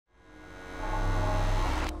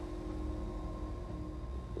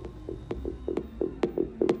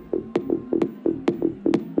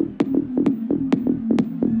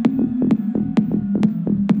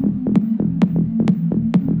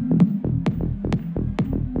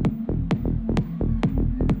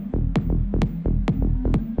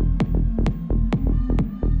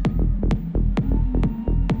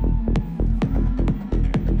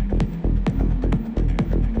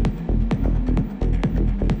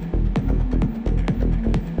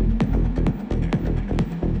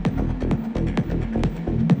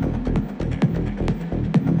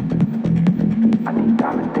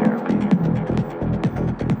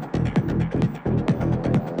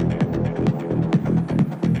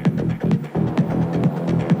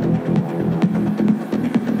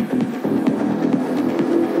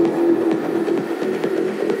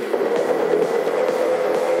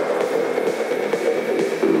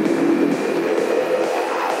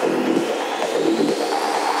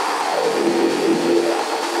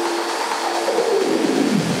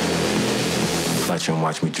Clutch and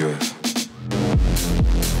watch me drift.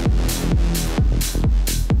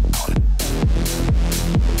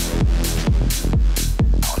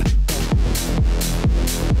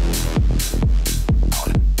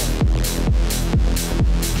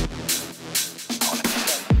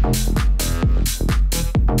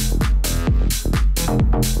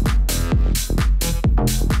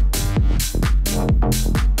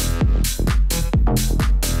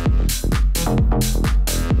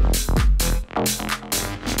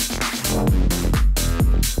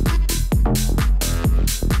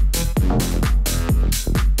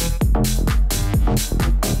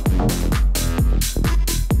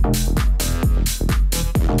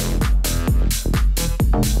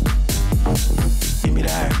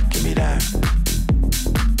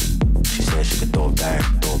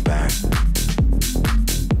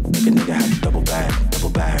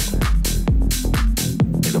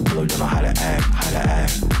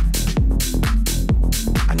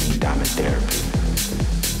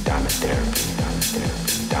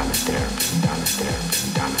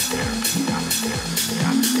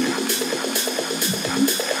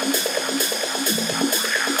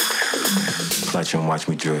 Clutch and watch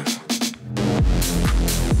me drift.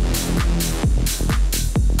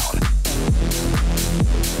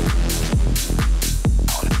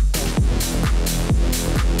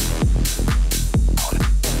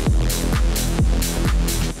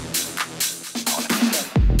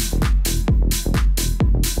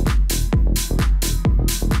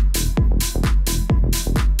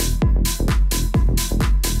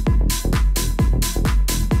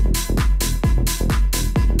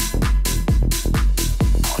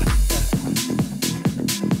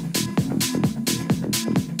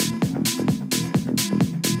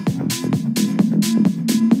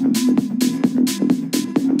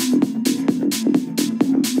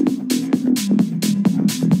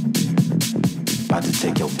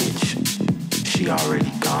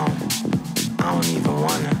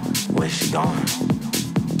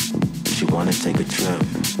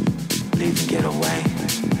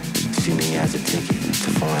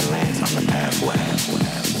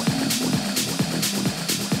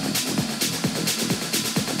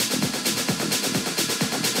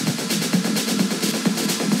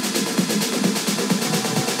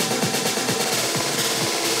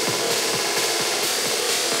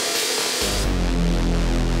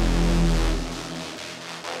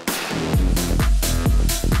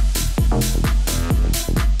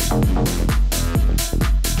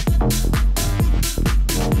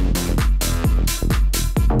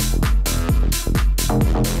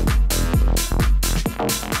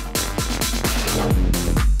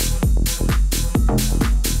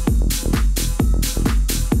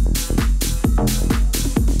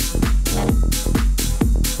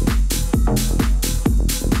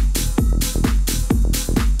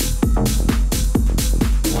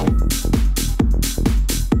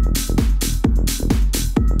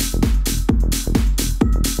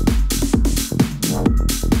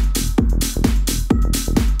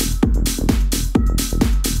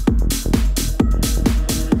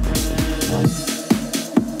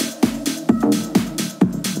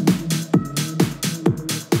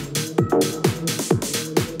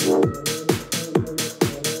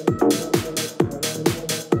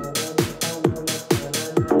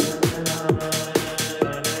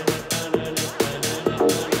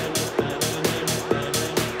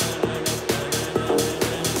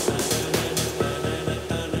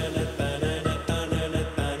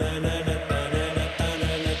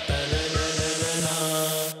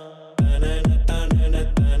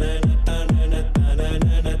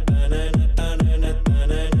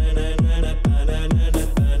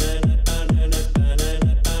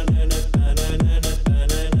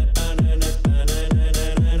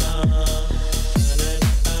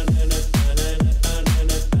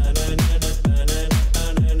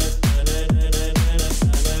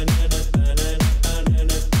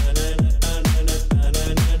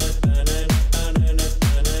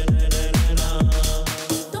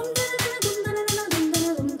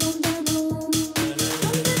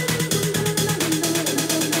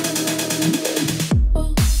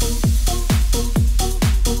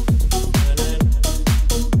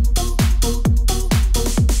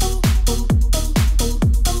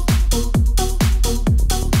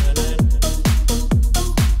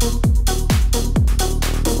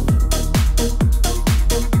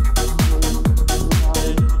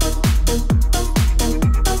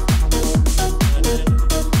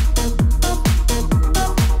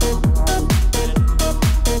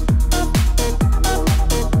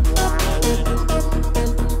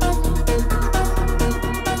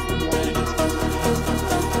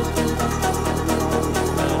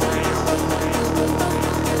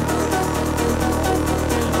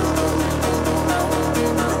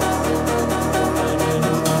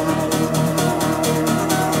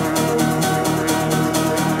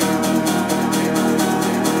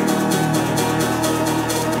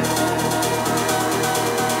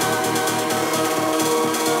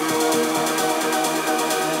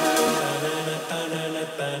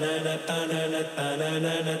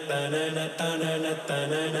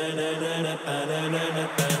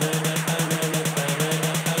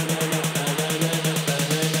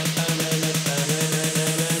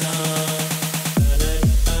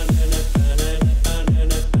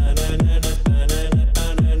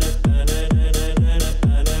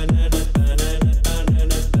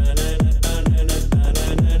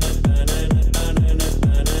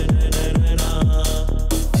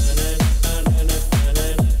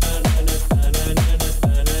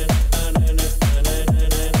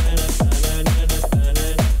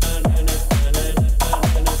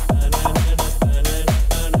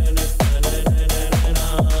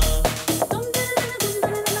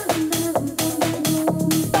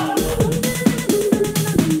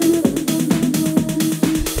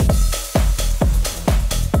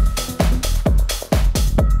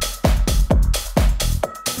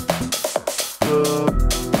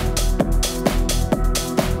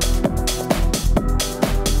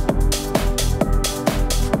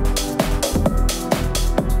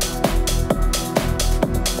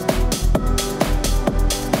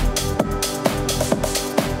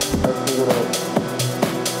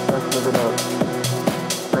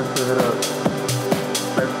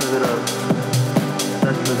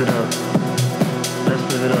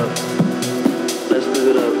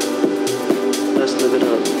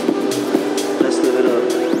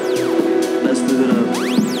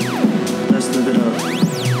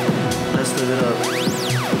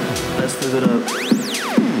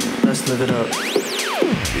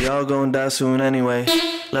 Gonna die soon anyway.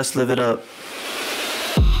 Let's live it up.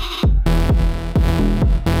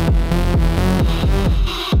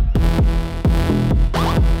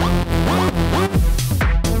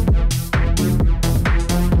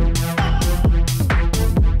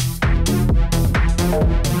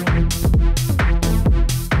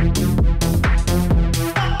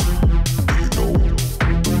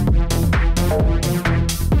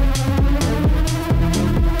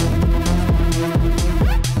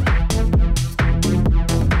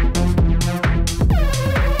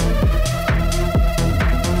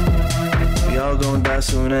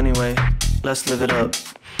 Soon anyway, let's live it up.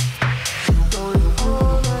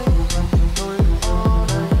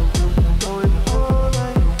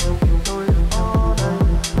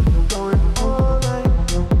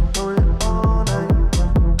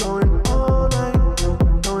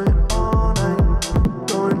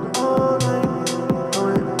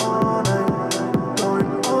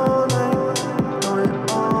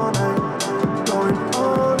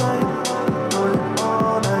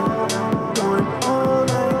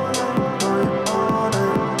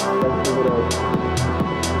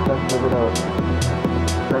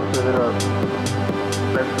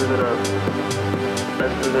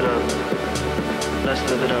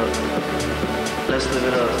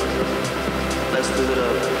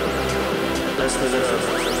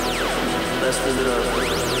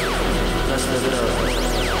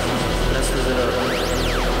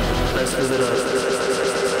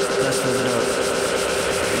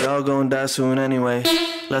 Y'all gonna die soon anyway.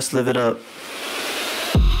 Let's live it up.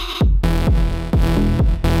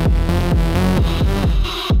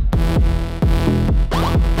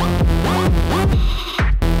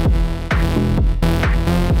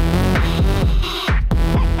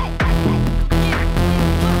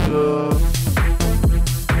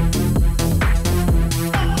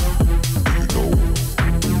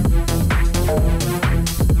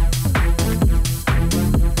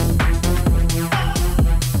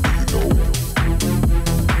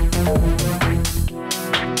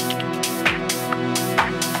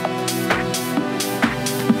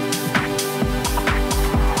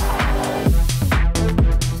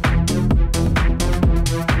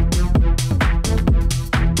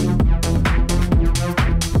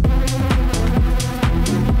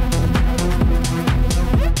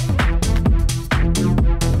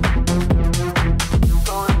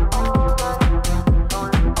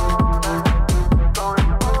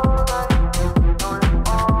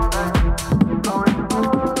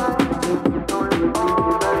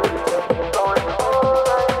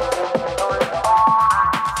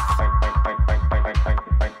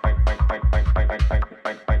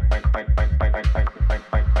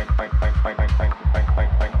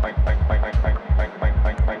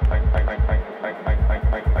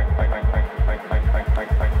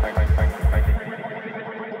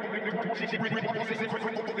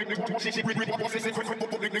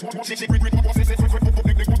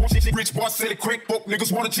 Rich boy said it quick, book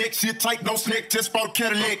niggas wanna check shit tight, no slick. Just bought a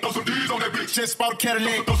Cadillac, throw some D's on that bitch. Just bought a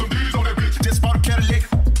Cadillac, throw some D's on that bitch. Just bought a Cadillac.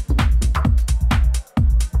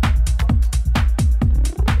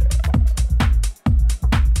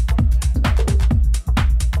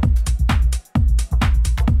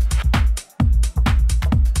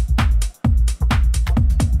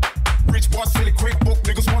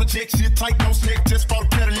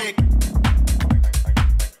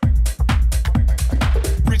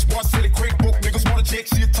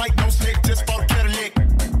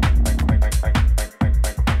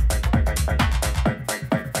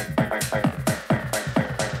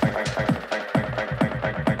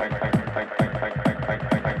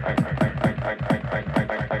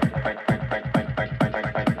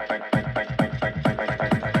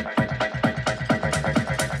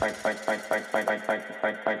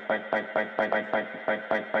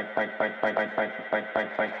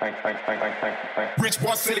 Rich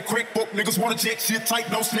boy said it quick, book niggas wanna check shit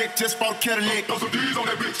tight, no slick. Just bought a Cadillac, throw some D's on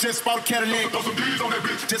that bitch. Just bought a Cadillac, throw some D's on that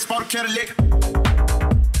bitch. Just bought a Cadillac.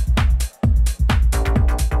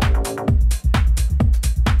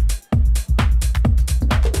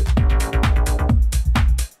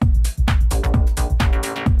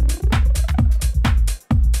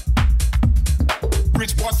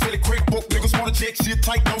 Rich boy said it quick, book niggas wanna check shit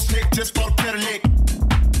tight, no slick. Just bought a Cadillac.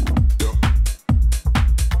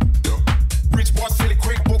 Rich boy said it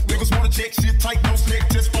quick, book niggas wanna check shit tight, no slick.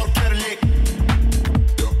 Just bought a Cadillac.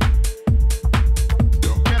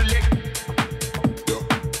 Cadillac.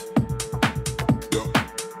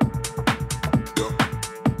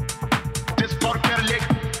 Just bought a Cadillac.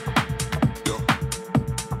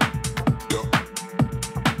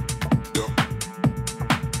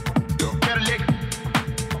 Cadillac.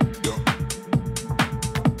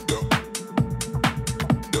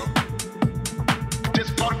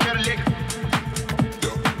 Just bought a Cadillac.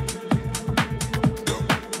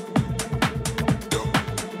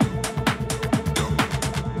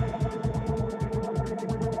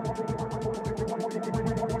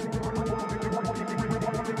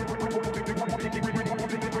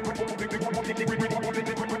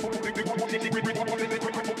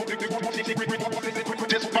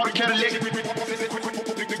 Just bought a Cadillac.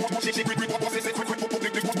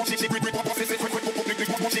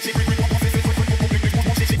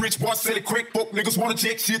 Rich boy said it quick, book niggas wanna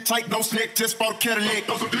check shit tight, no slick. Just bought a Cadillac.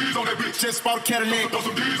 Throw some D's on that bitch. Just bought a Cadillac. Throw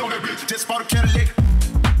some D's on that bitch. Just bought a Cadillac.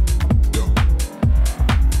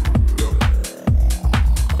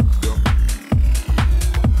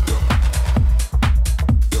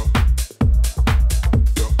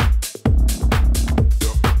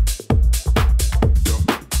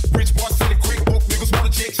 Rich boy said it quick, book niggas wanna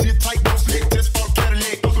check shit tight, no slick. Just bought a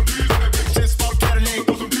Cadillac. Throw some D's on that bitch. Just bought a Cadillac.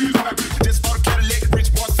 Throw some D's on that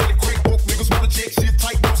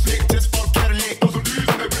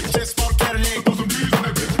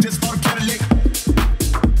bitch. Just bought a Cadillac.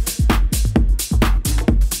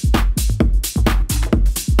 Rich boy said it quick, book niggas wanna check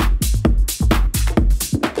shit tight, no slick. Just bought a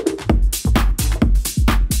Cadillac. Throw some D's on that bitch. Just bought a Cadillac.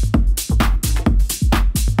 Throw some D's on that bitch. Just bought a Cadillac.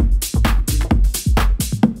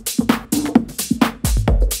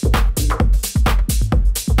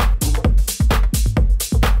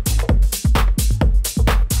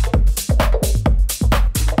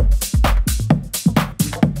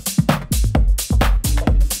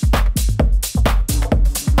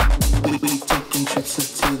 Taking trips up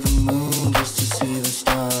to the moon just to see the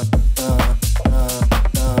stars.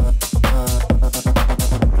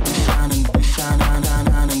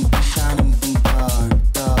 Shining in dark.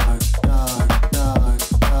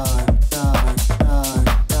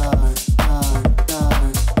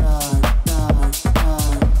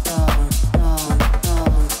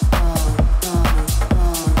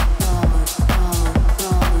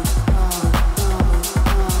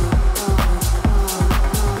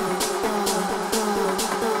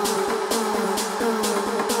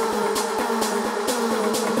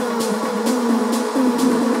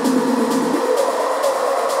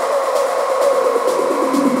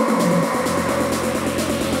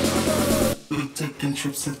 We're taking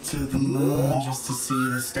trips up to the moon just to see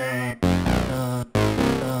the stars.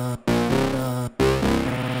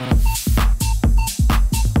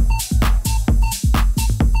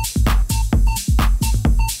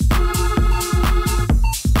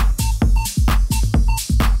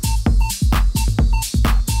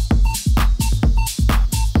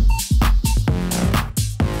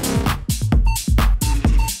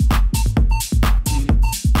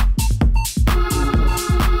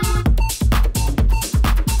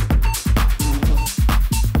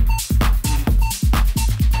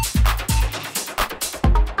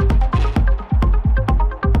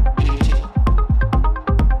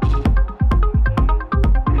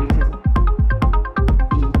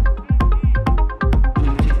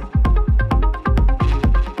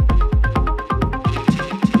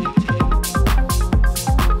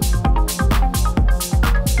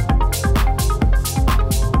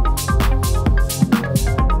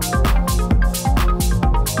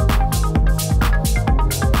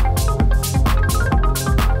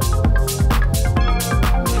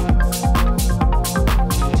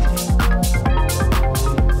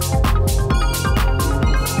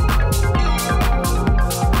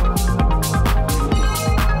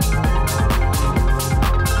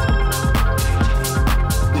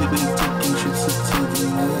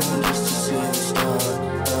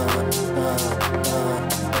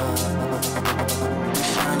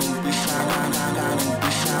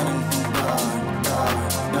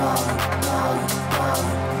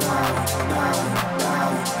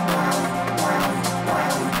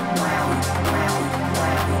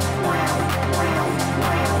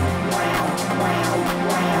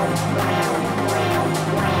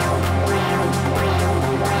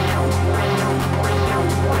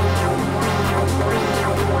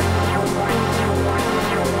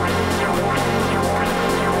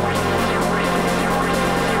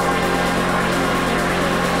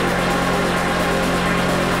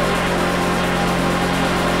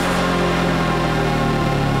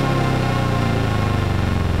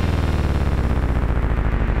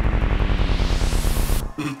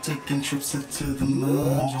 trips up to the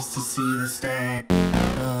moon just to see the stars.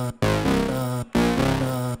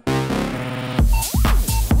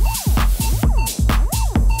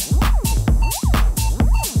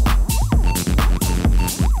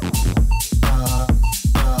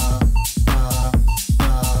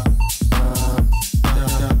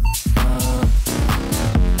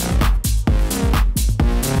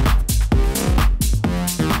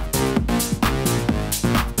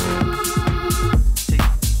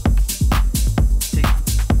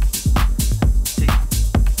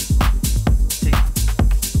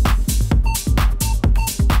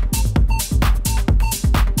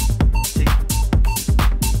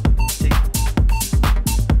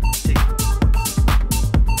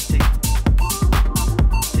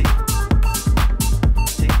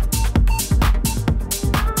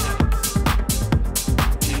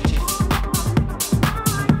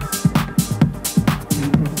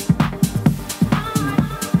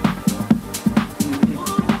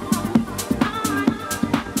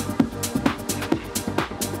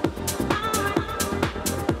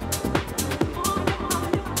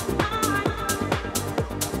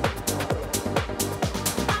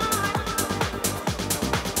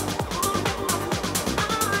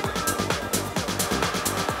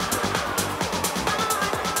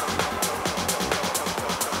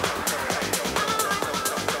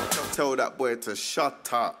 Tell that boy to shut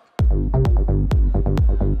up.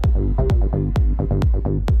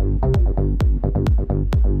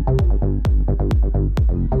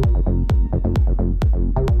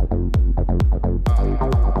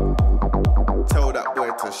 Tell that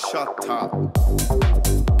boy to shut up.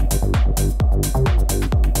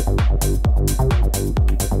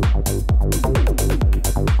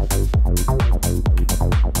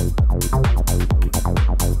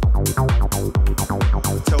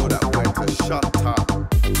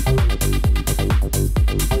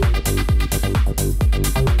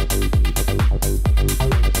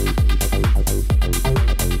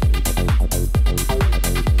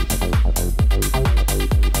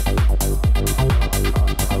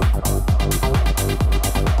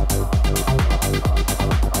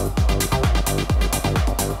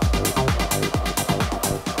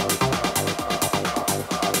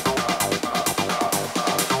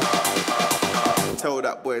 Tell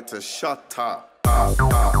that boy to shut up.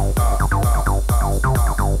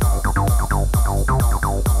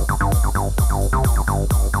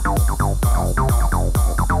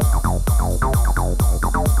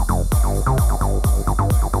 Tell that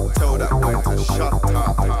boy to shut up.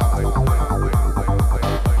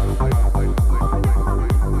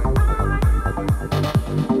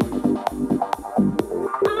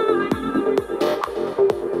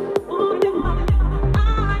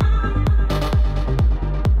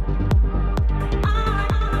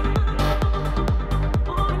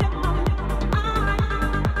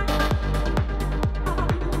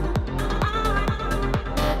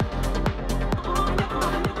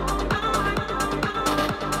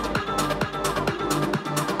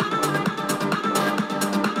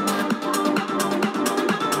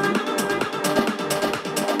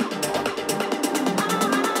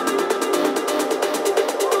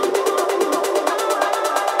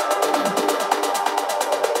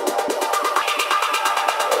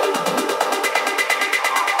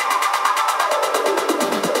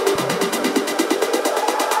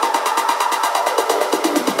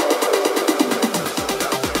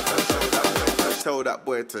 Tell that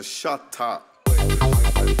boy to shut up.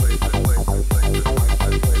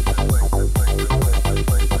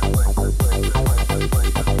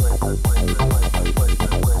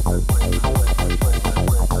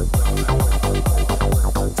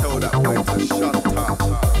 Tell that boy to shut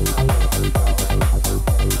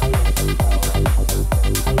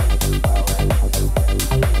up.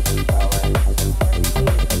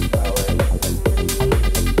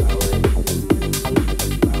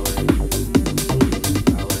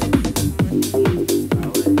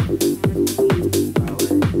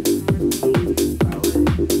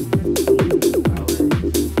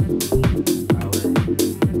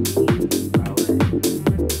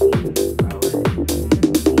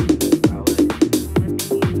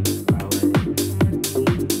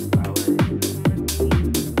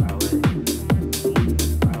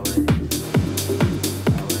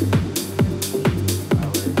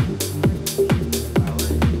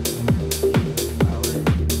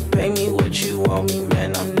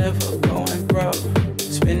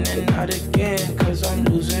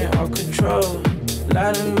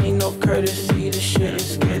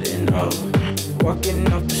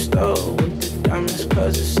 Walking off the stove with the diamonds,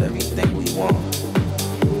 cause it's everything we want.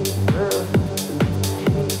 Real,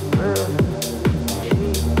 real,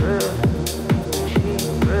 real.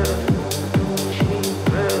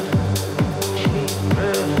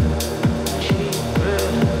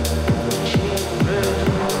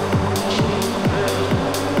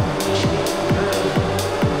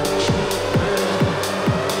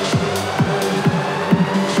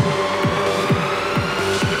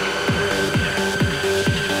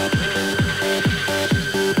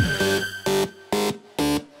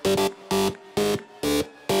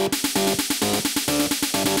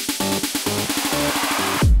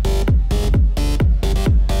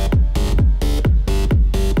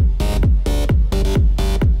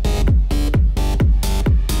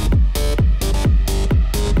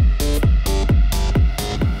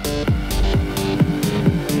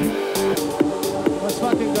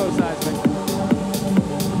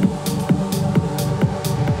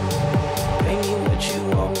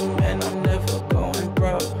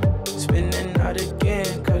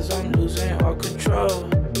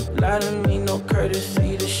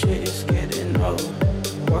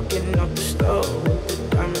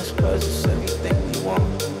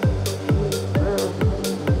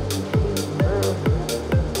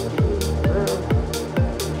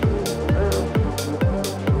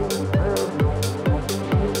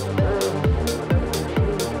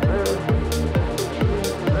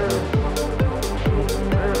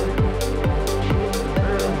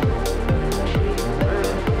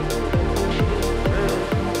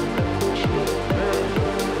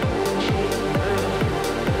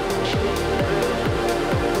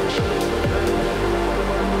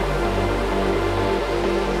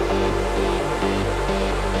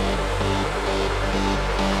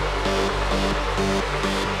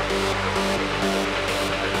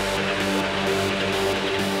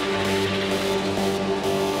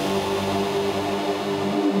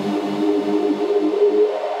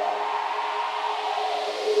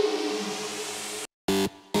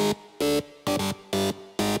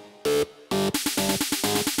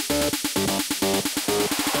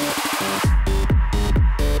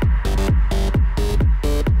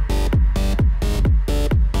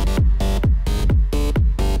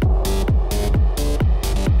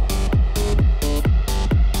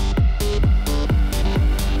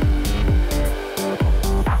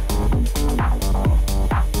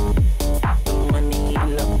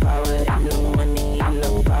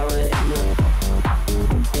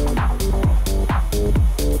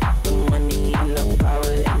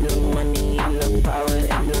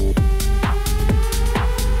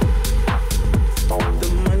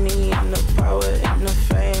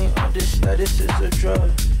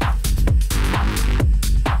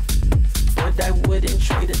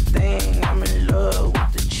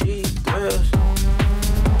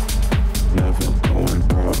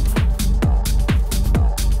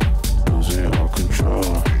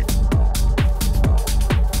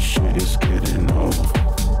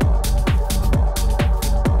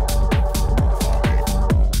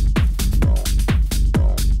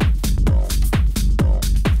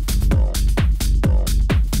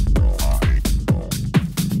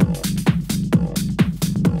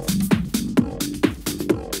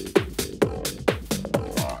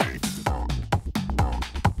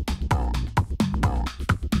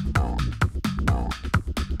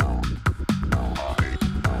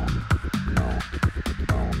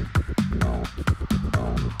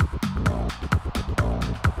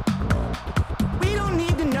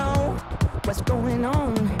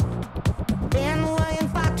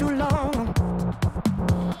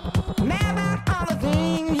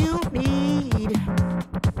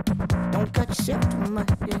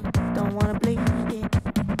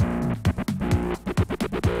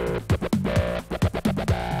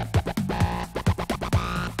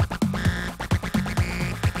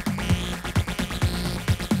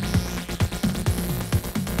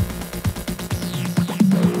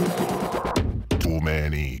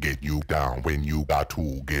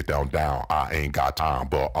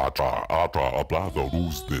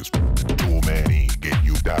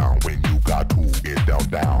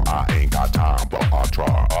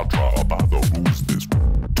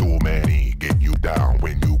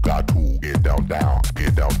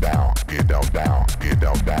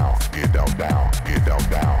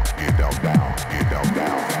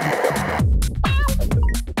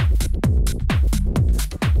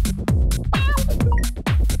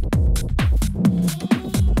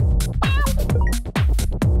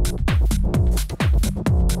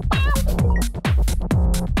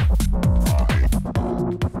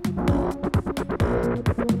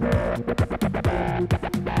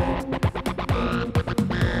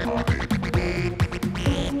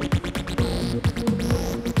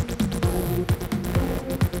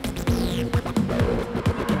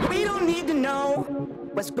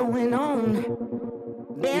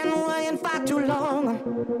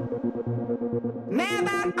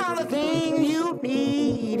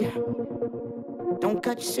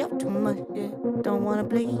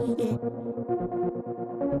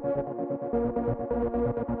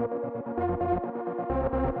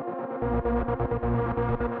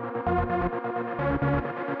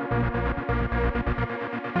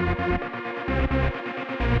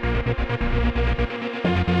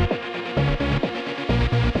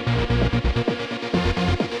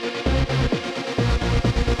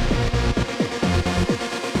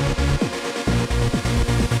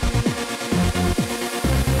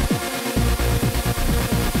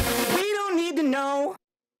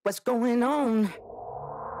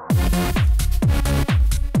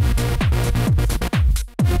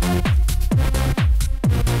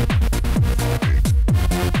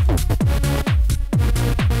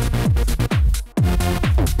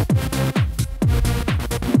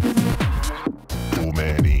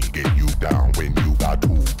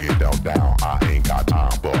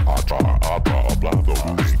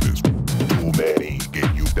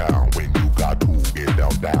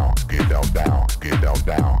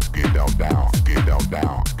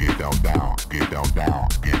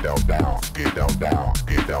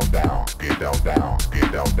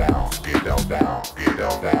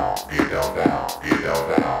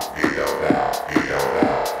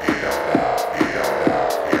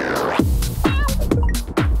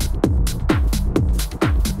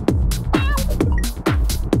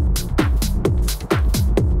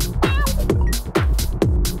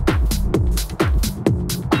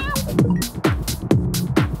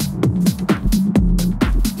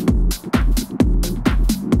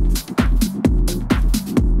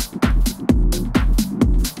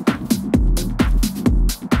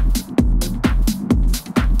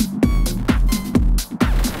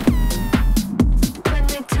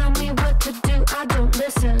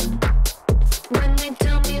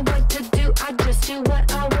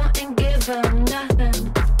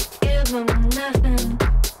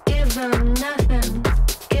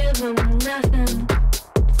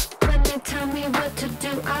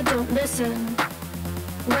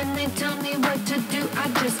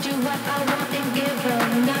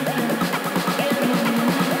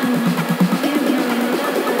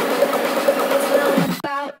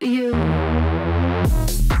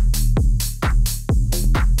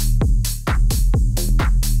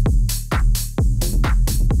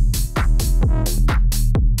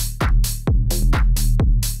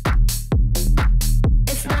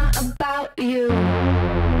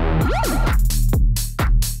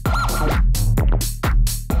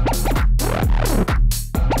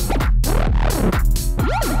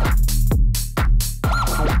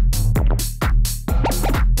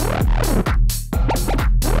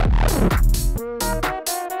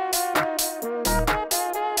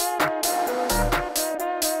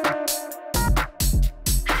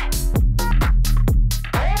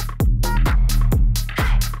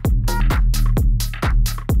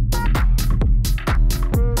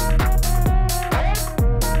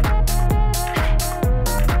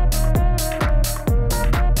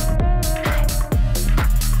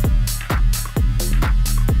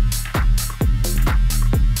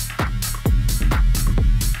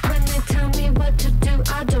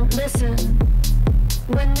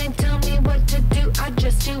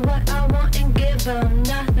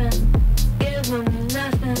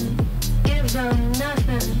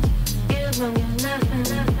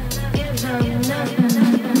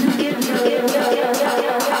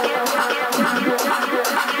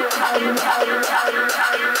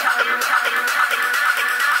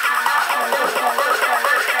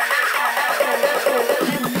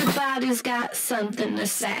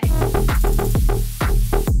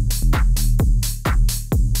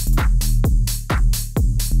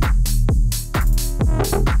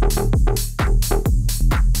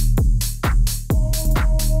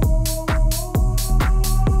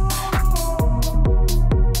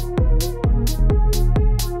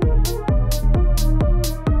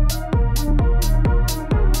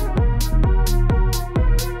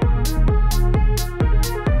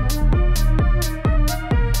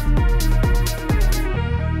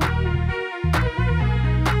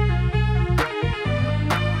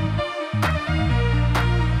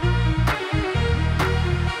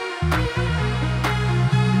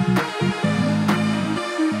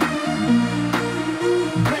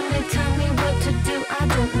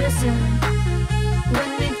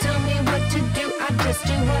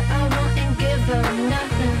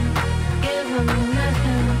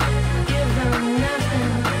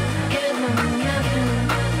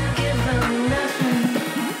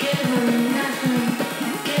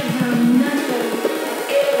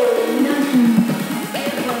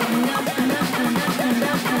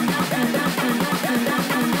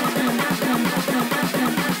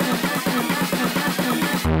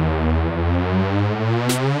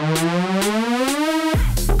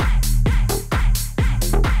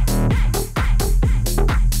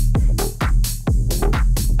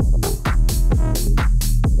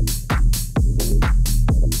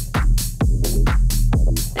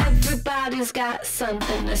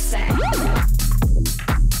 something to say.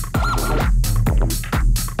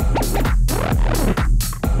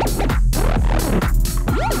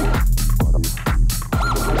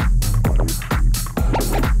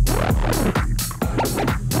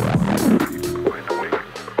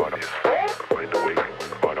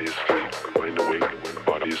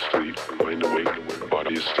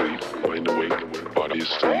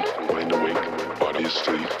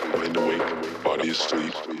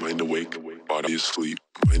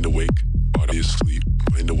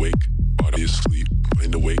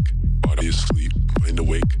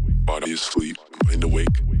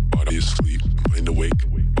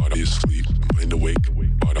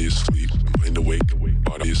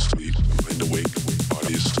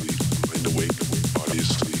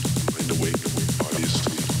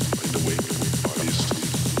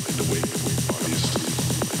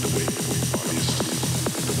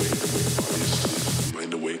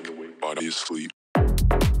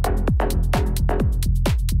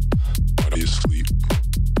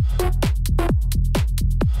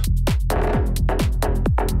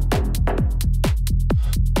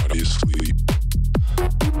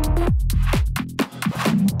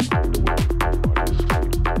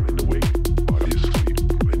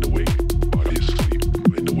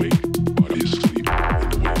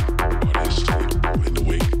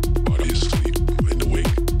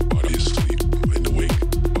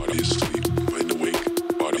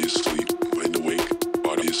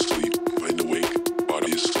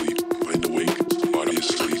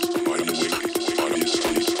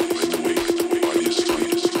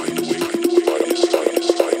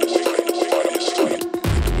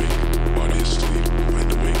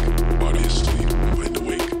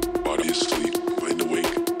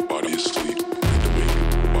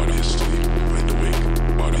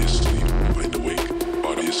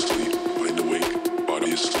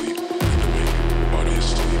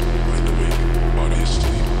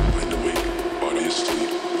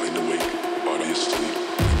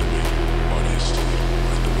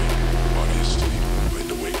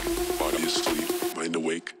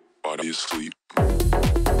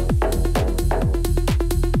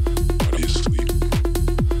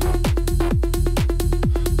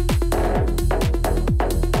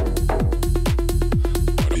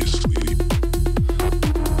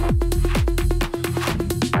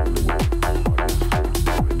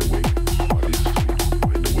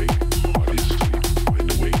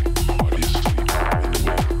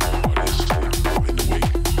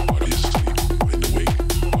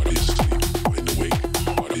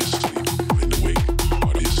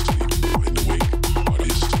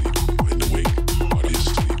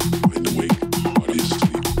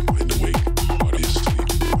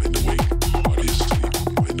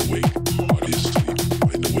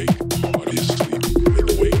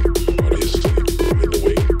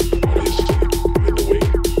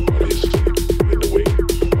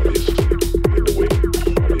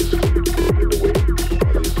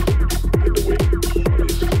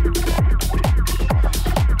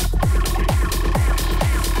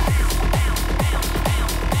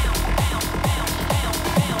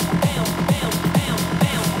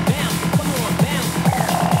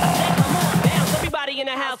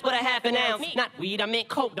 I meant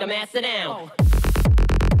coke, the master down.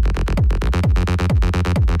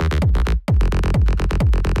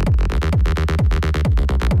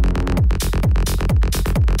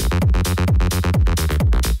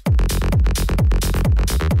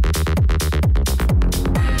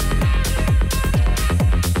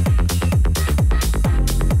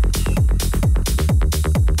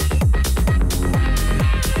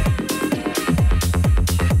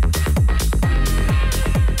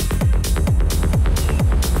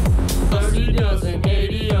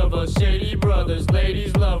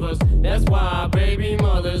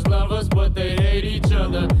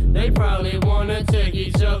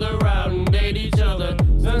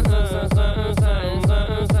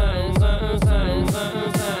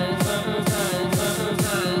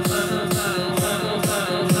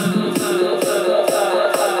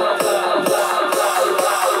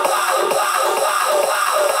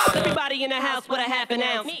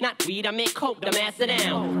 Not weed, I meant coke, the master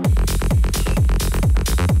down.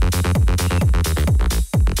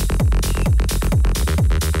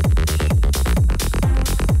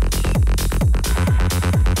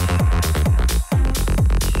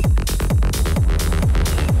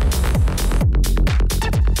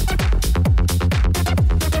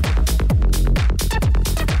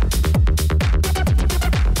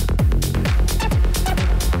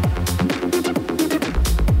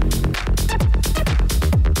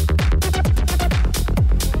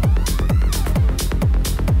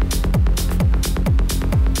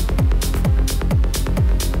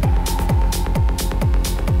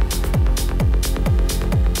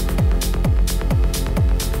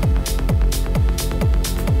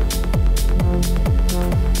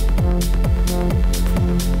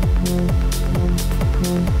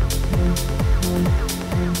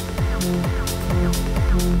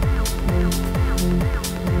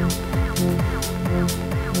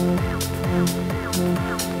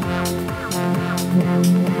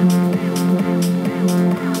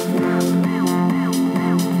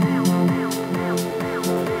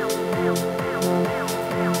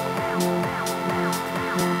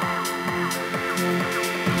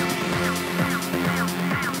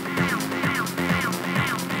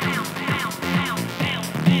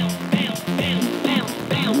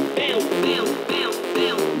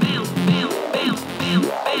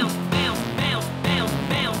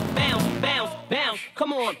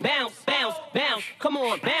 on, bounce, bounce, bounce. Come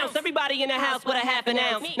on, bounce. Everybody in the house with a half an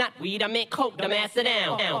ounce. Not weed, I meant coke, to mass it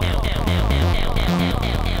down.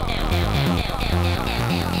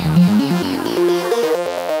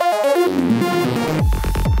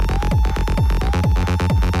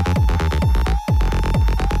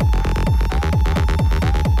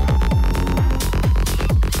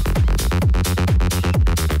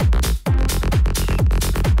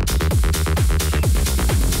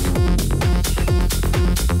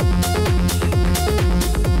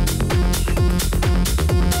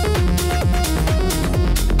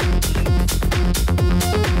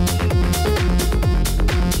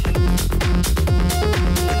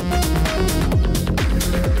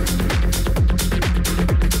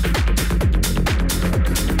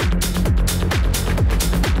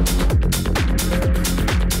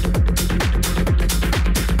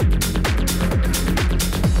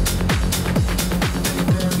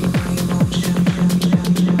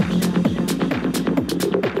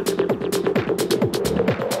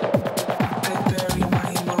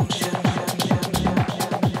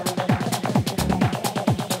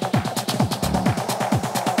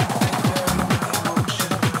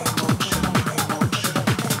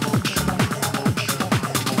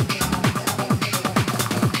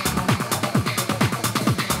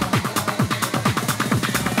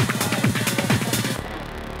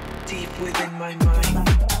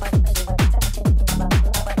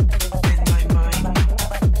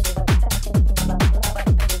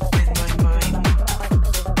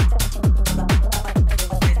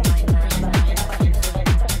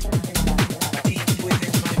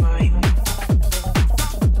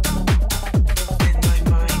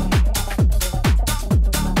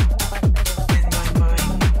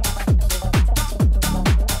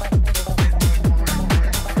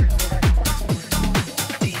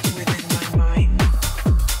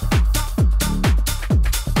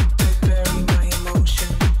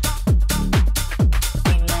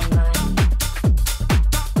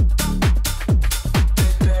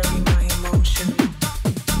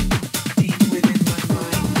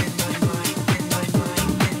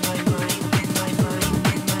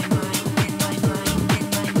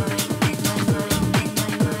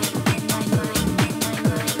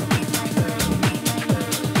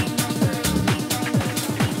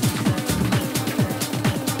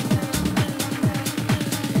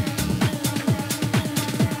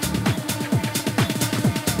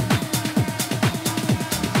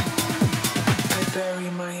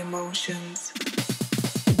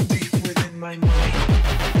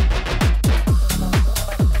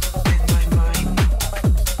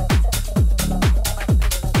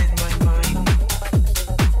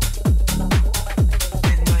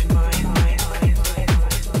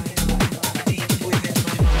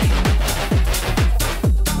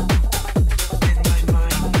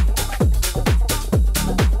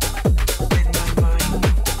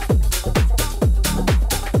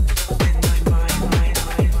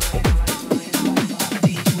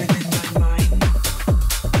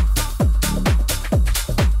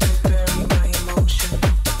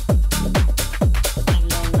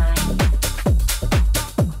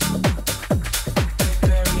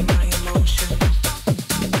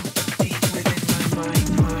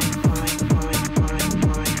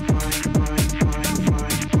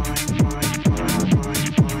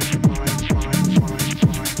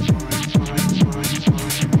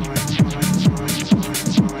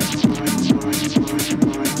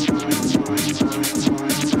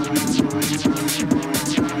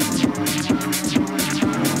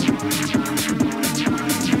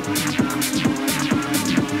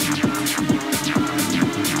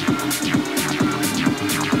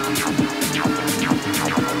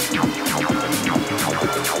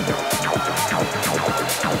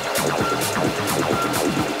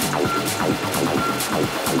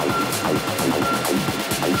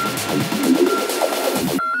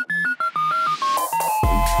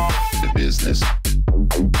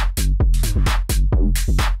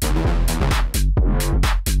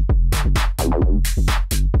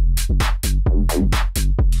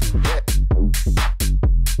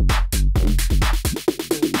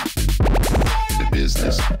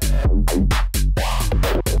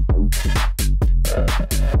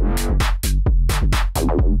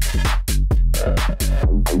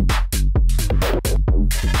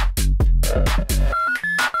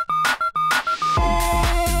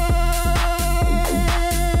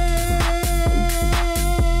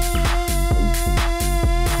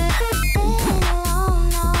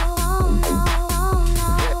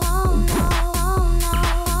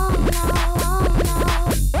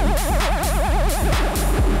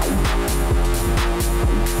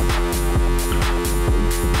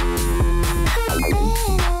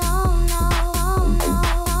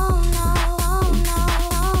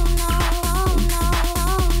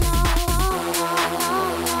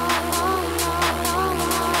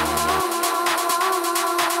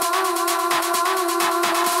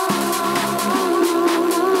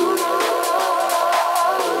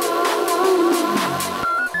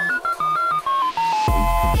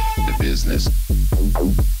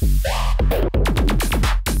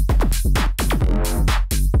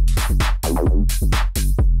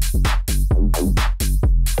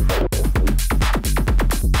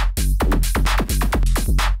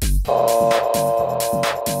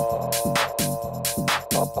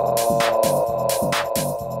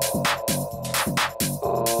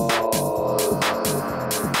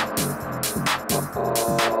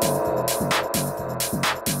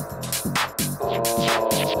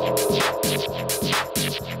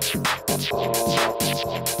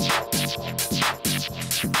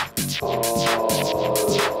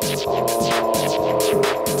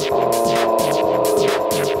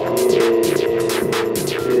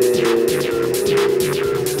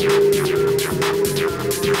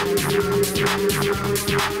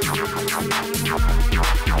 remember.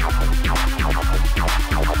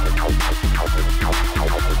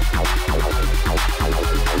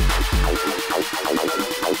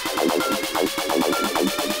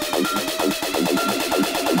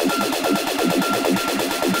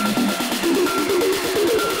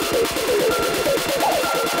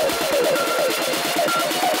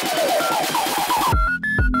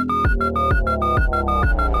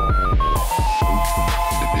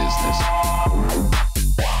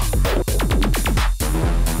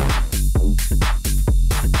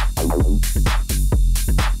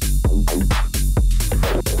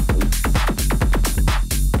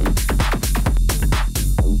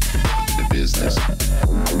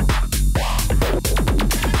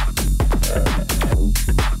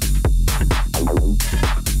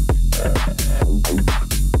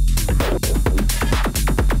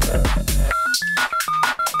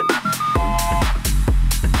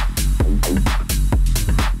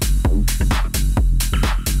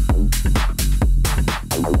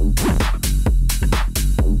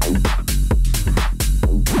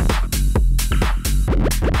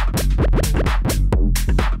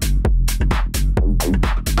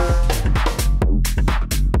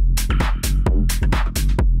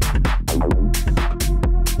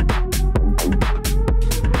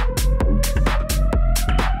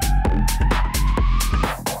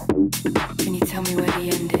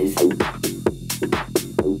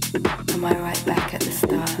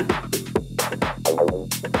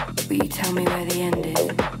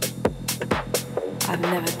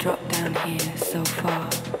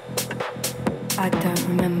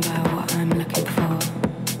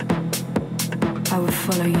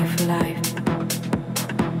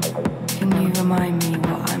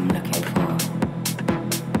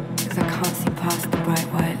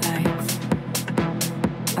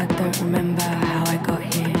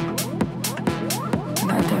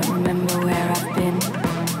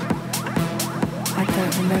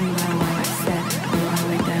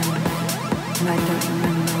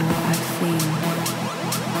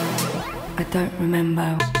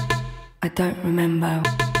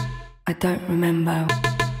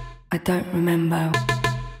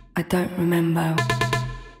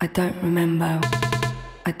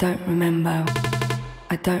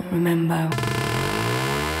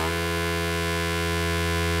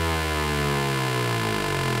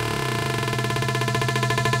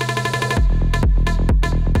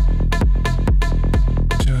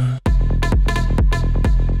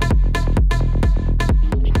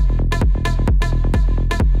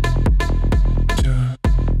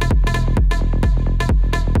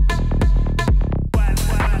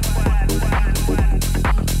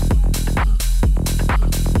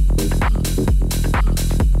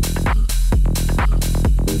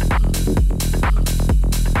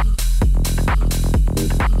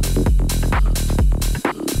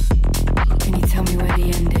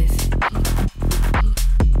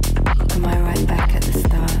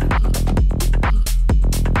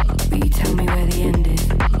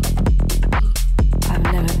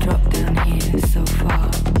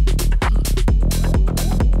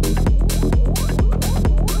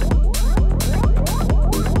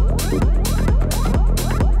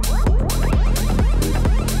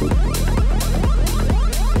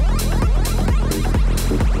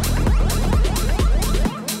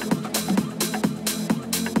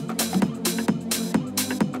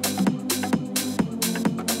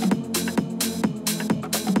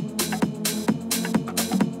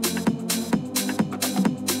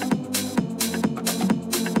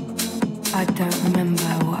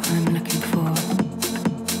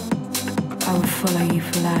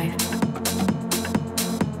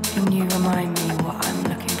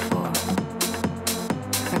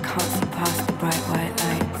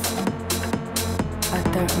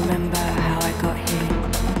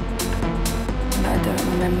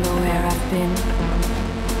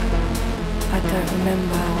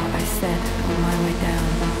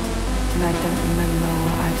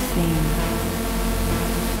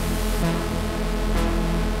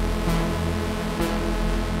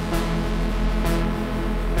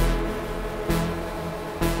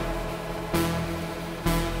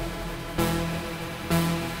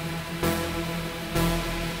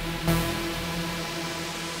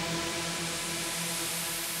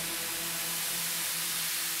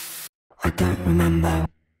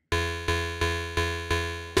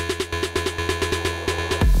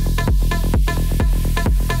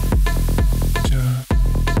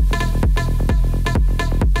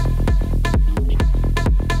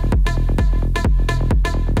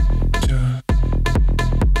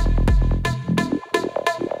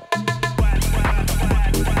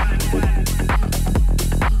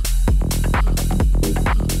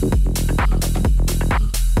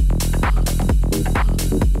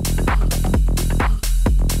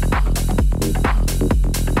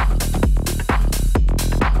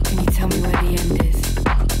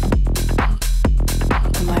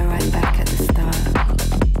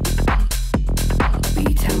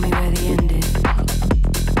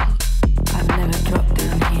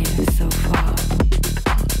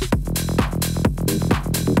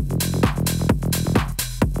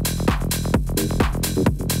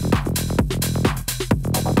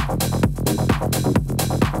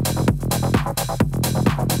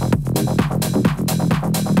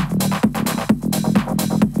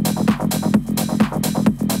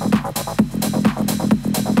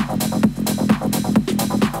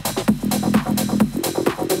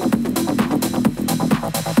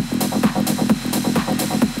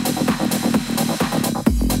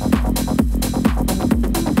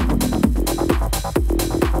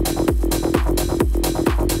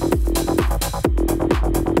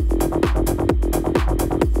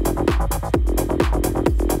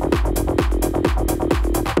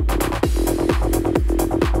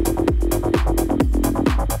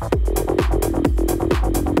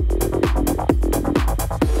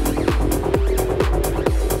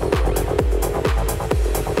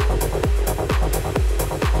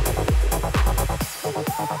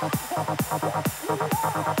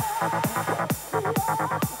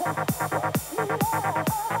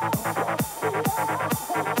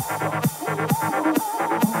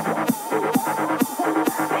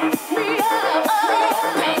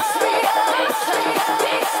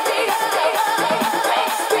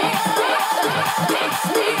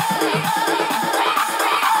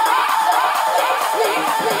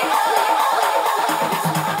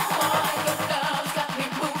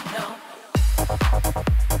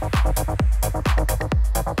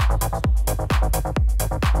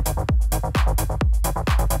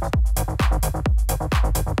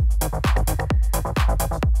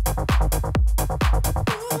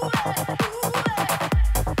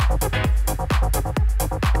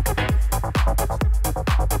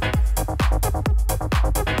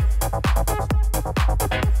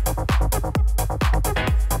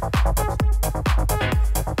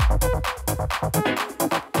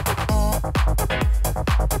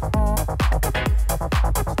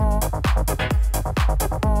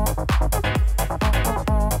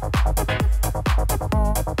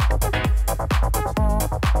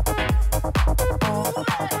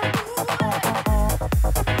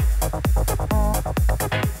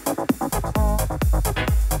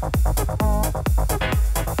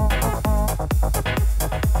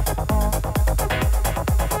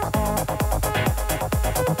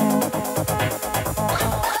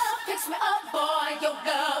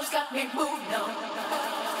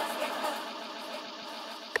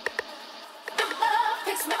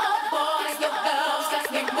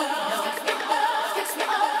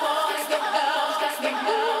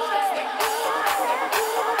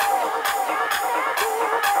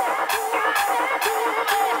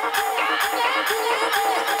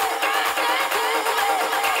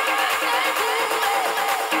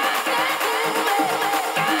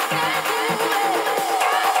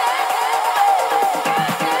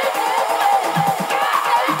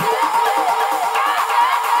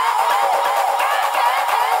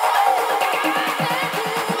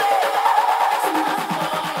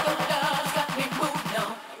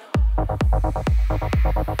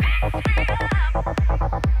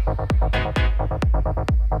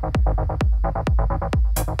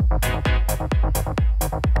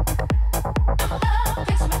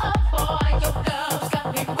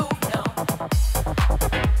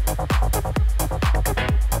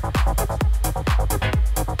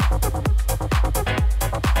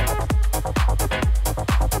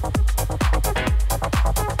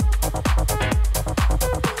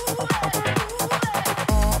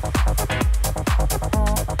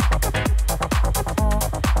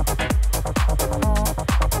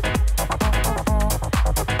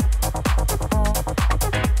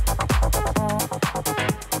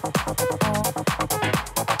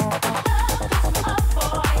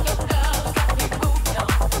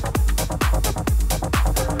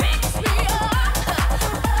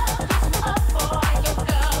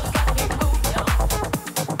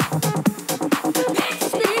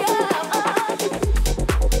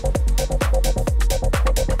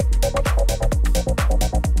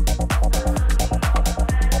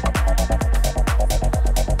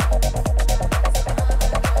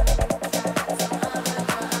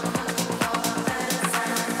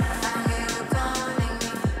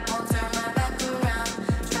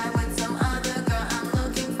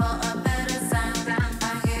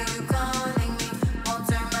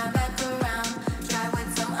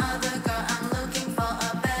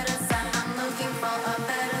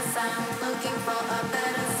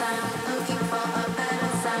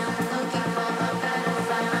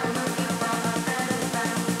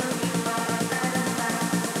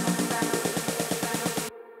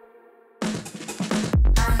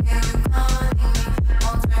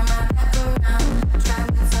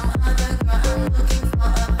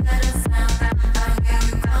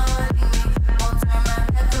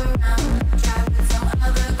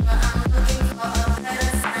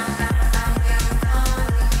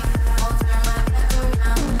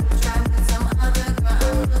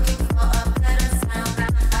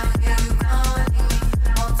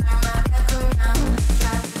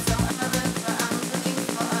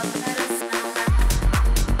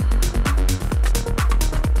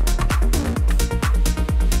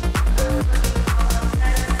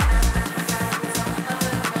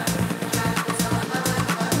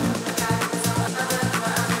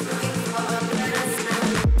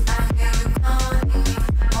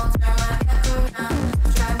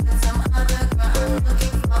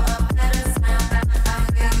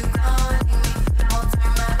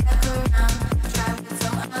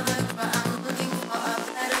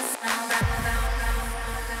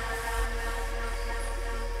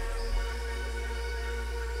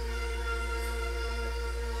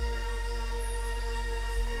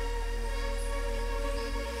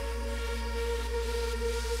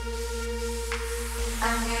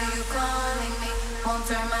 hear you calling me, won't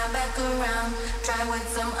turn my back around. Try with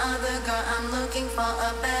some other girl, I'm looking for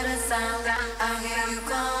a better sound. I hear you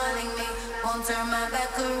calling me, won't turn my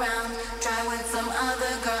back around. Try with some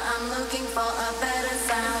other girl, I'm looking for a better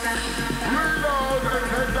sound. Reload and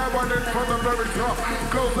take that one in from the very top.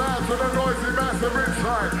 Close eyes to the noisy massive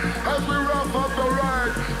inside. As we wrap up the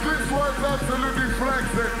ride, this one's absolutely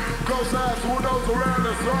flexing. Close eyes, who knows around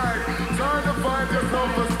the side. Time to find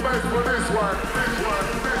yourself a space for this one. This one,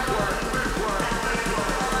 this one, this one.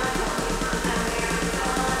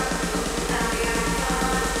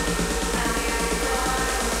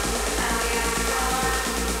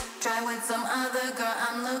 Try with some other girl,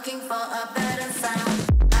 I'm looking for a better sound.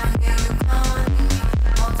 I hear you calling me,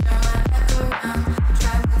 won't turn my back around.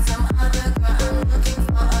 Try with some other girl, I'm looking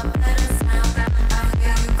for a better sound. I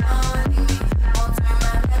hear you calling me, won't turn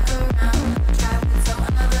my back around. Try with some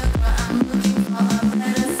other girl, I'm looking for a better sound. I hear you calling me, won't turn my back around. Try with some other girl, I'm looking for a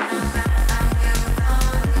better sound. I hear you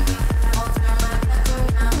calling me, won't turn my back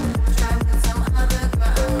around. Try with some other girl,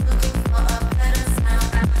 I'm looking for a better sound. I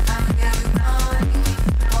hear you calling me,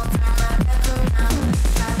 won't turn my back around.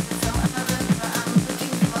 Try with some other girl, I'm looking for a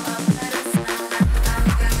better sound. I hear you calling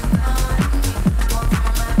me, won't turn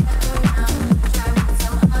my back around. Try with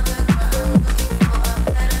some other girl, I'm looking for a better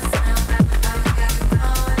sound.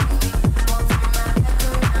 I hear you calling me,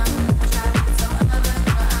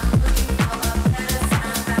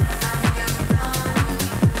 won't turn my back around. Try with some other girl,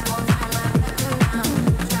 I'm looking for a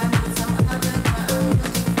better sound. I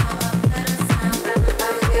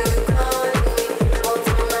hear you calling me, won't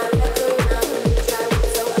turn my back around. Try with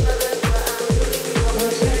some other girl, I'm looking for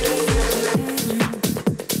a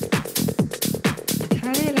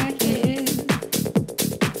Tell it like it is.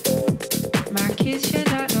 My kids should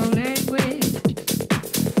not know language.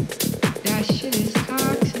 That shit is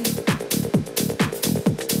toxic.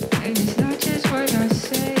 And it's not just what I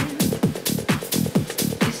say.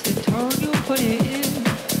 It's the tone you put it in.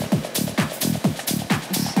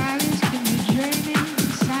 The silence can be draining.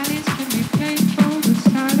 The silence can be painful. The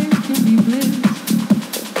silence can be bliss.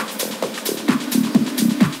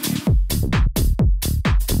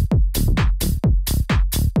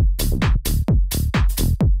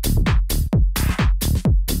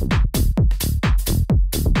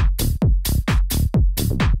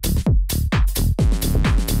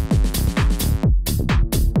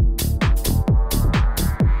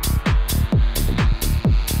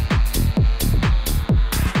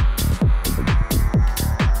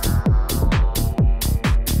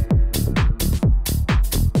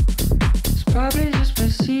 It's probably just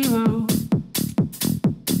placebo,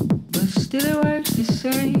 but still it works the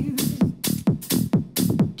same.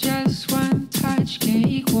 Just one touch can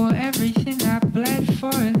equal everything I bled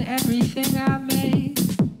for and everything I made.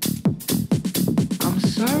 I'm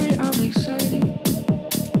sorry, I'm excited.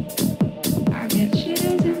 I get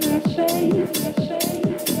chills in my face.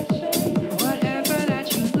 Whatever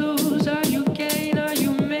that you lose or you gain or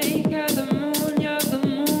you make, you're the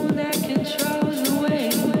moon that controls the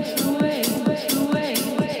waves, the waves, the waves,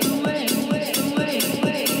 the waves, the waves, the waves.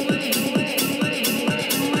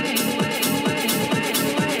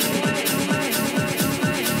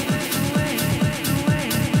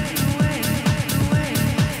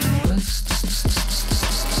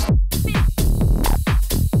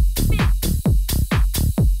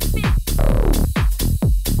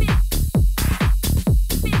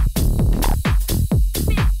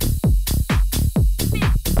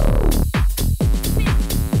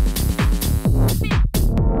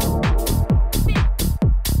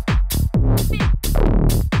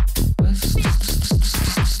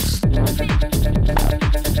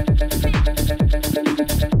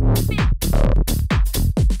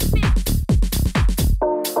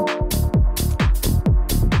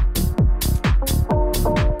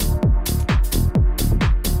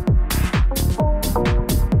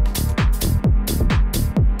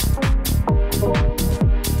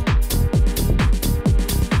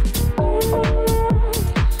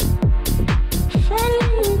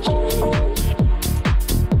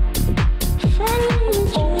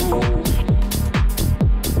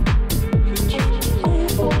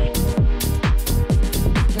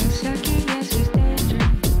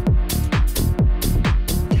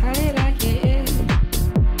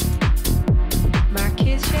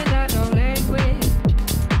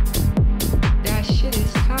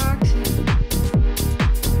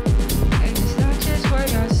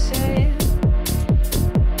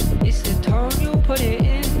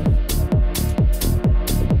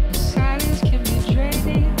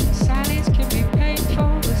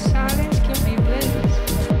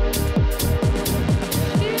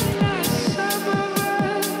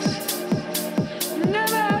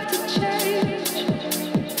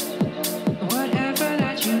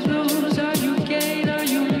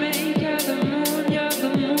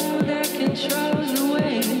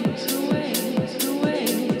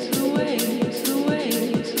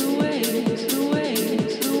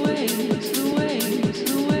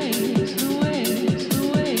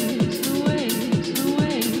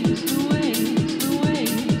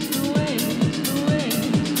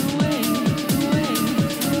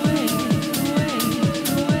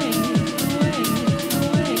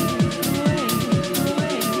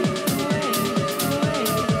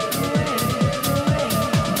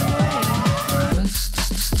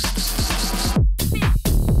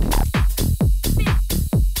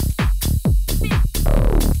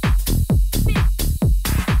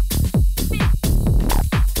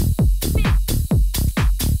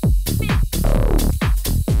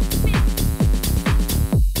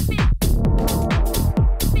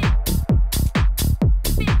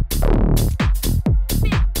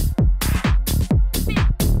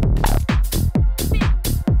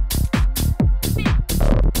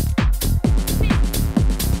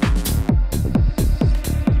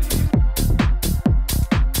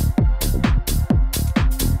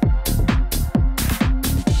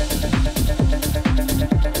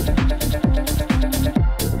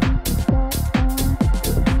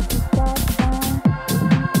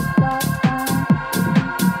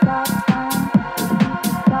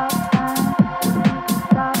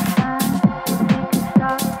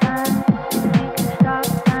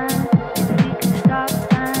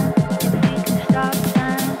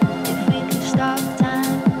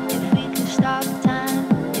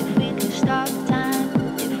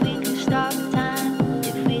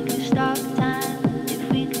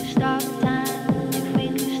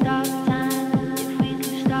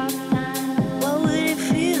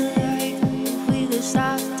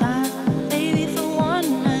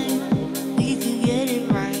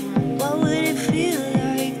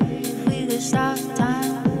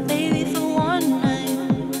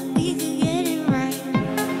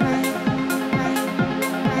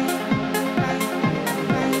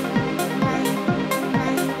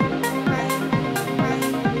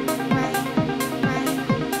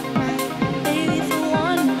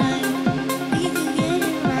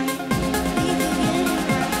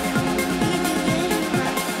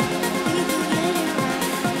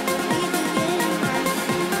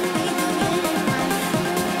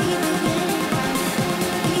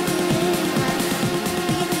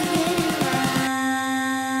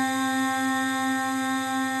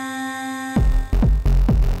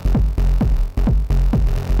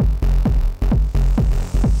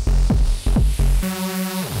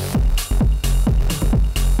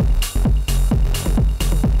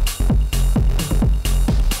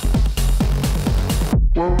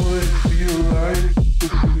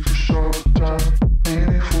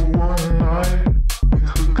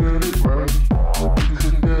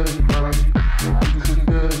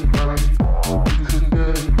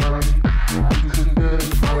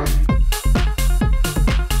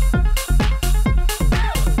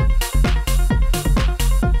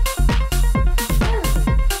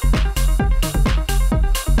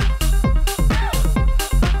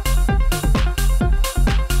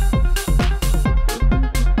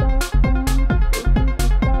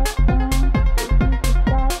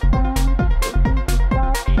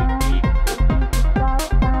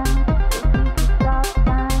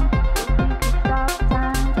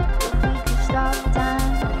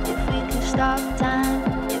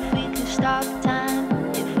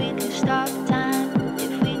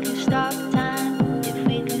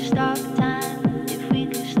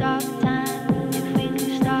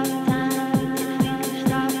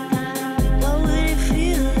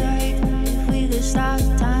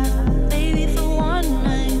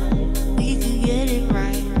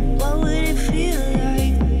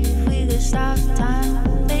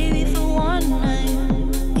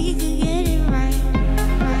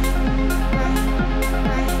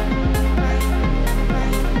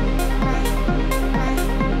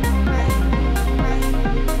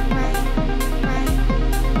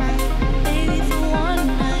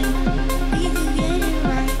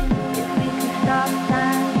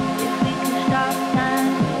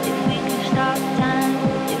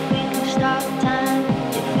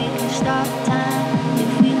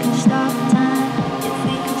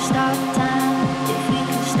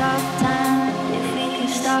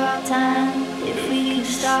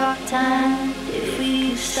 time, if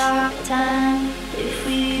we could stop time, if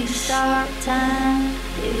we could stop time,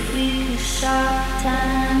 if we could stop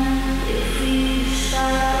time, if we could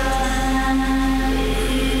stop time, if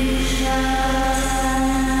we could stop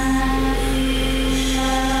time, if we could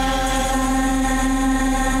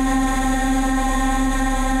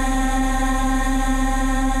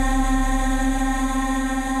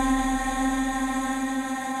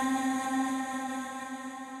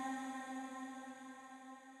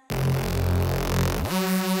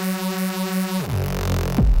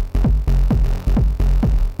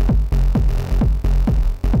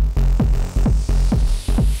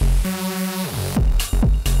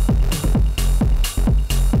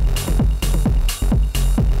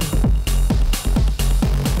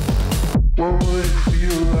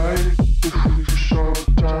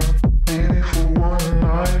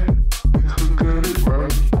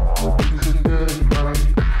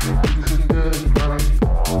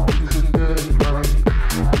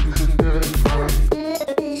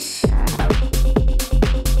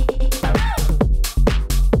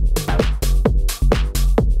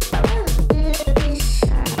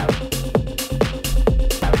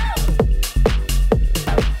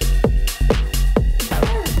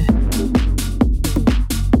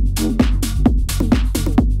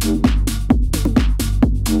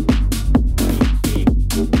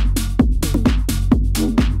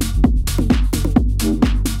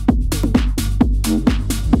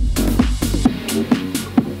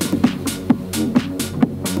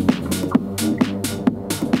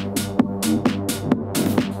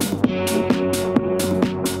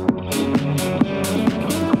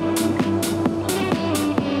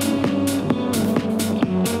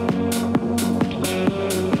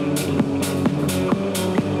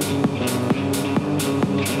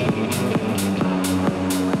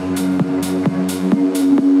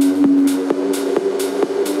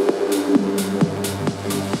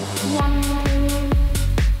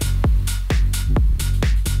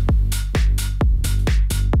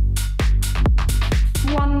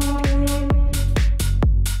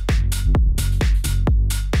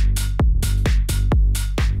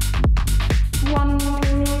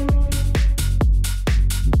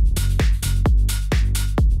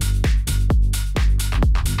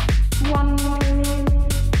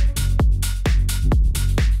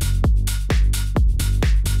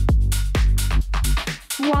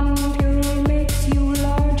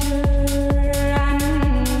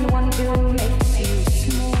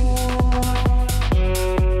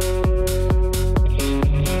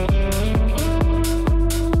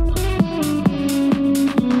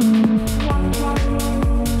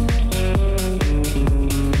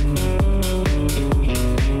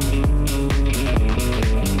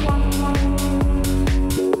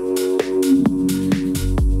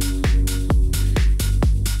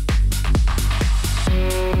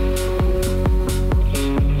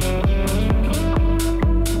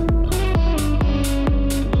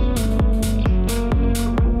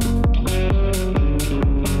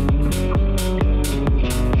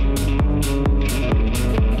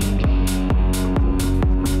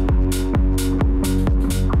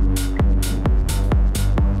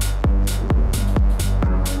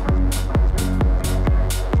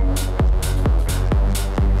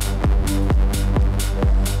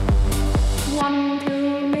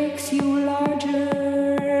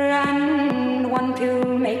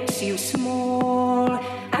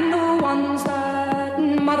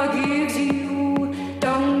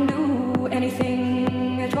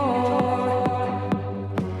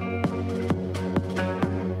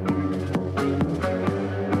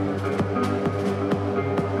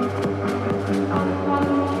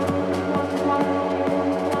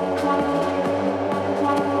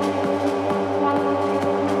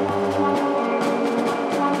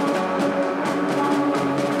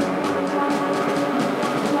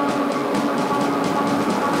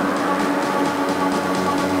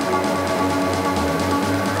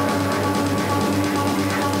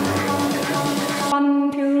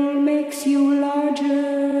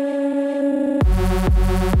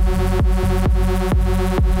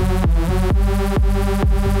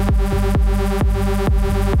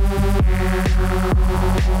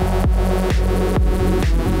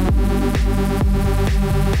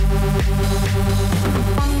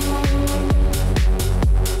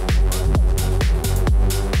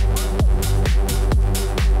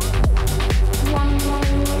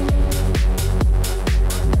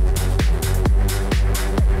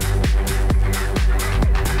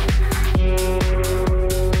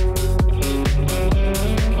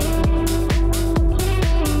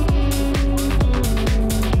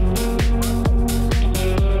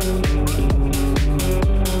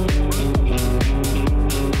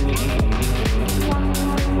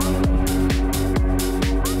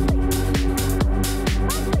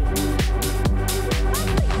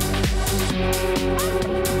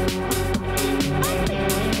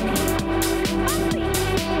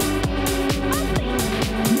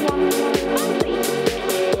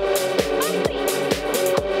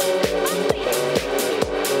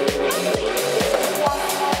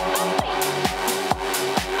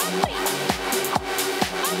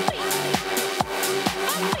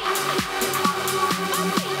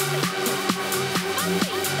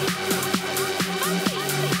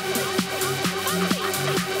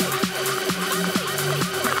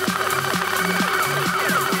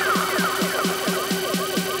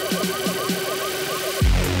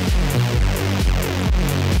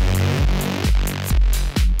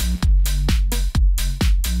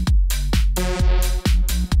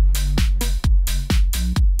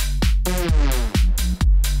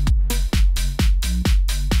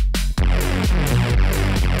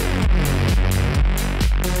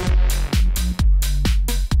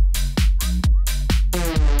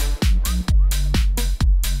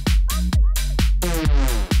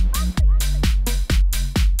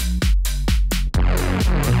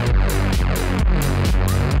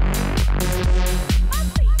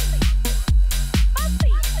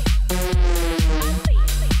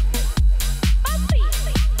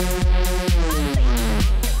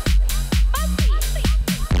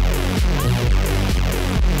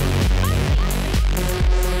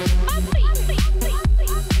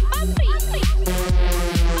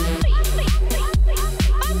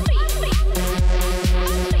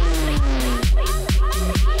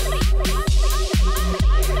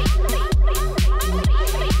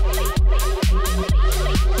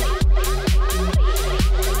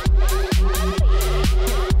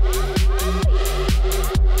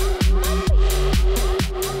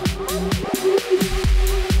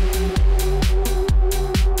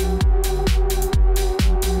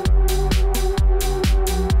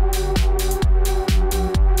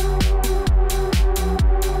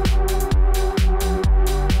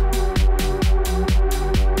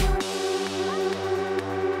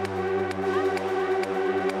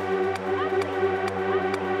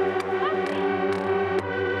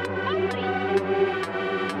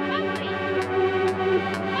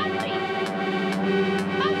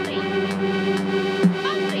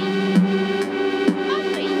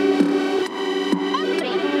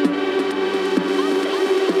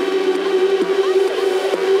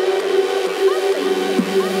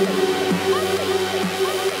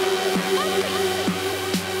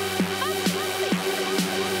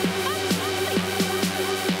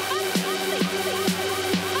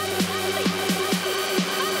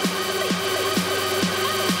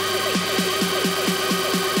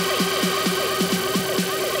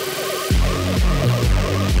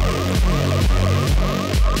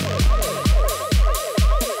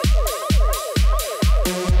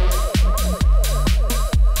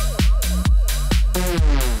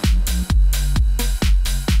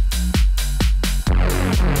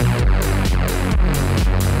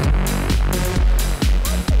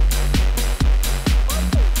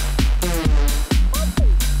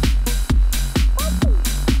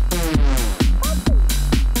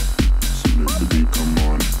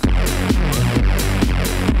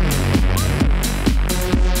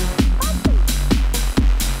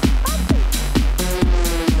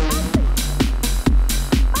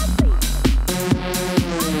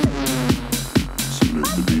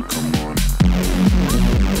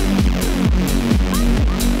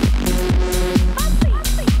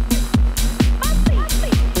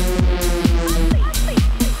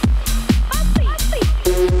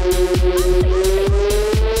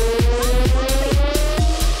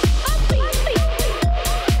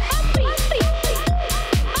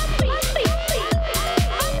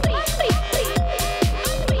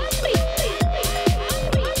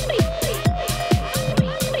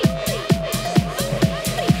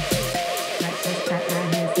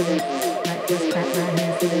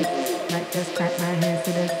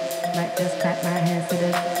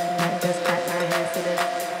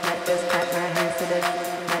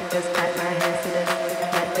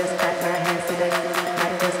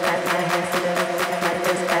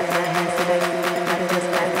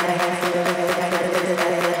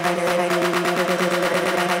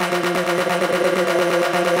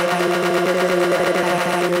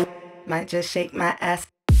Might just shake my ass.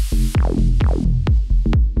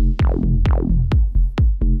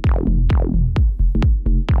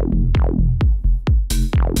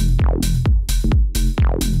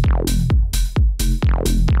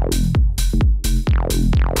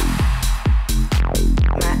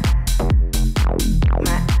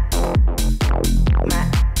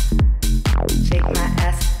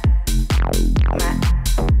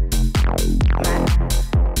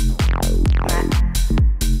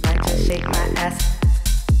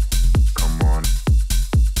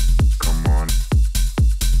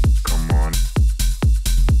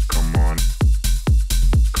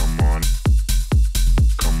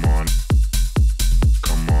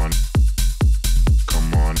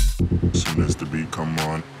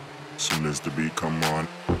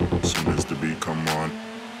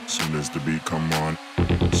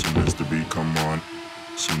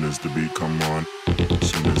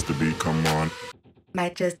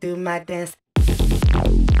 Might just do my dance.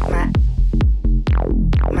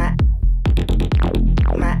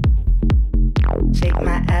 Shake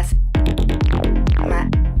my ass.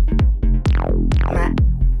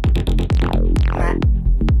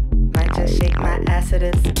 Might just shake my ass to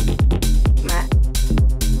this.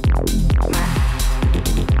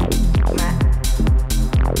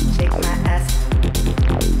 Shake my ass. Might just shake my ass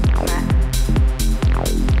to this.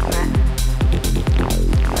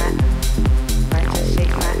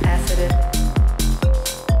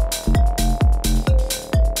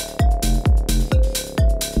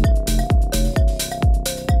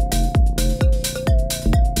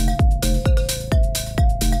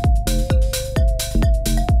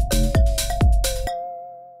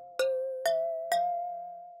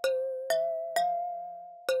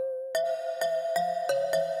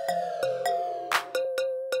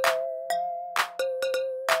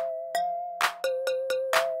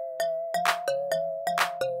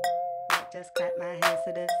 Just clap my hands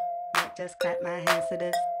to this. Might just clap my hands to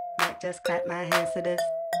this. Might just clap my hands to this.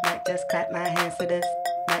 Might just clap my hands to this.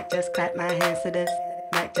 Might just clap my hands to this.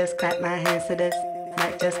 Might just clap my hands to this.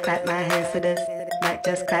 Might just clap my hands to this. Might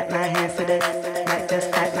just clap my hands to this. Might just clap my hands to this. Might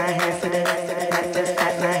just clap my hands to this. Might just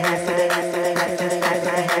clap my hands to this. Might just clap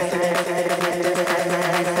my hands to this.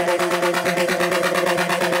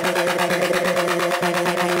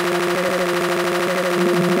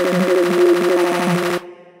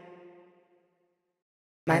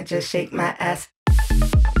 Might just shake my ass.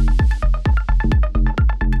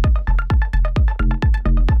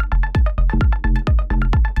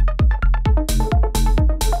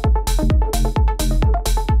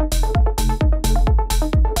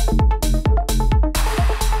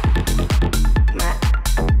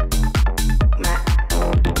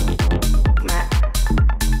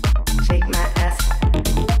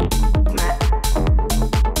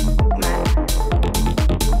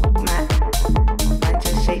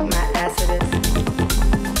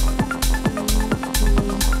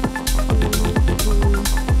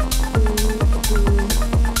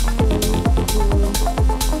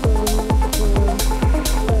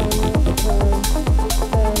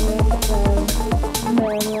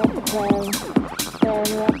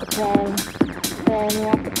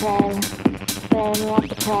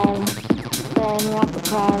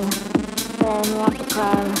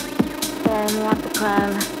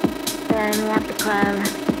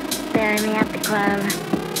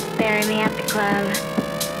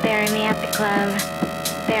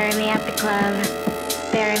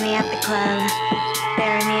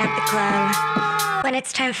 When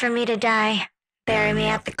it's time for me to die, bury me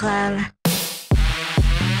at the club.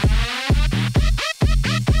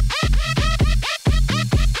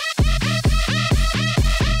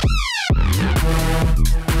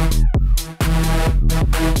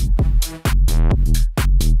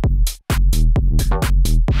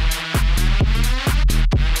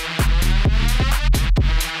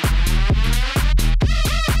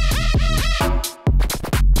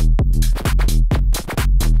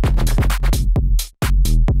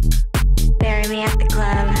 Bury me at the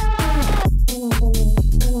club.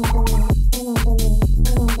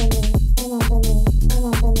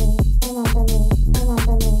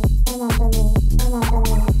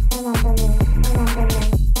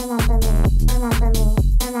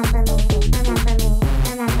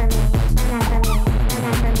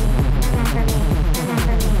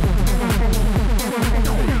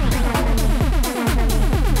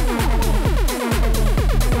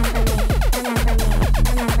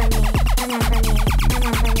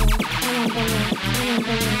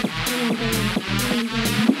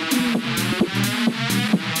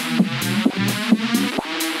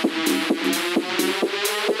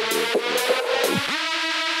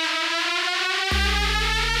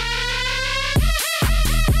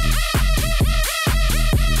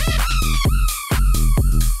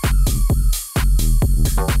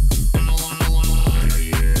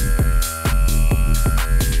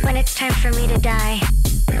 me to die.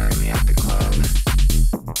 Bury me at the club.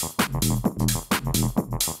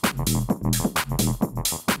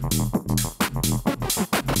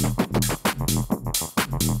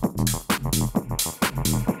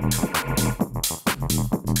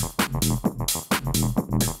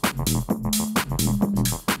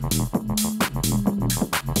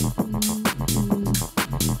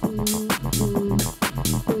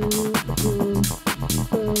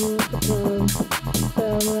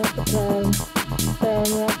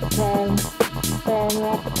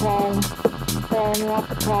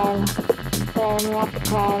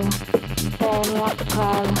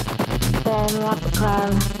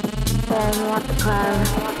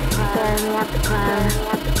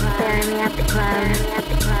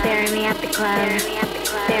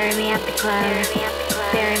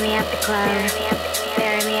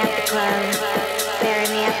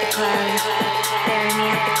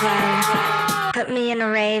 Put me in a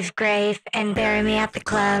raised grave and bury me at the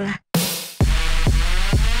club.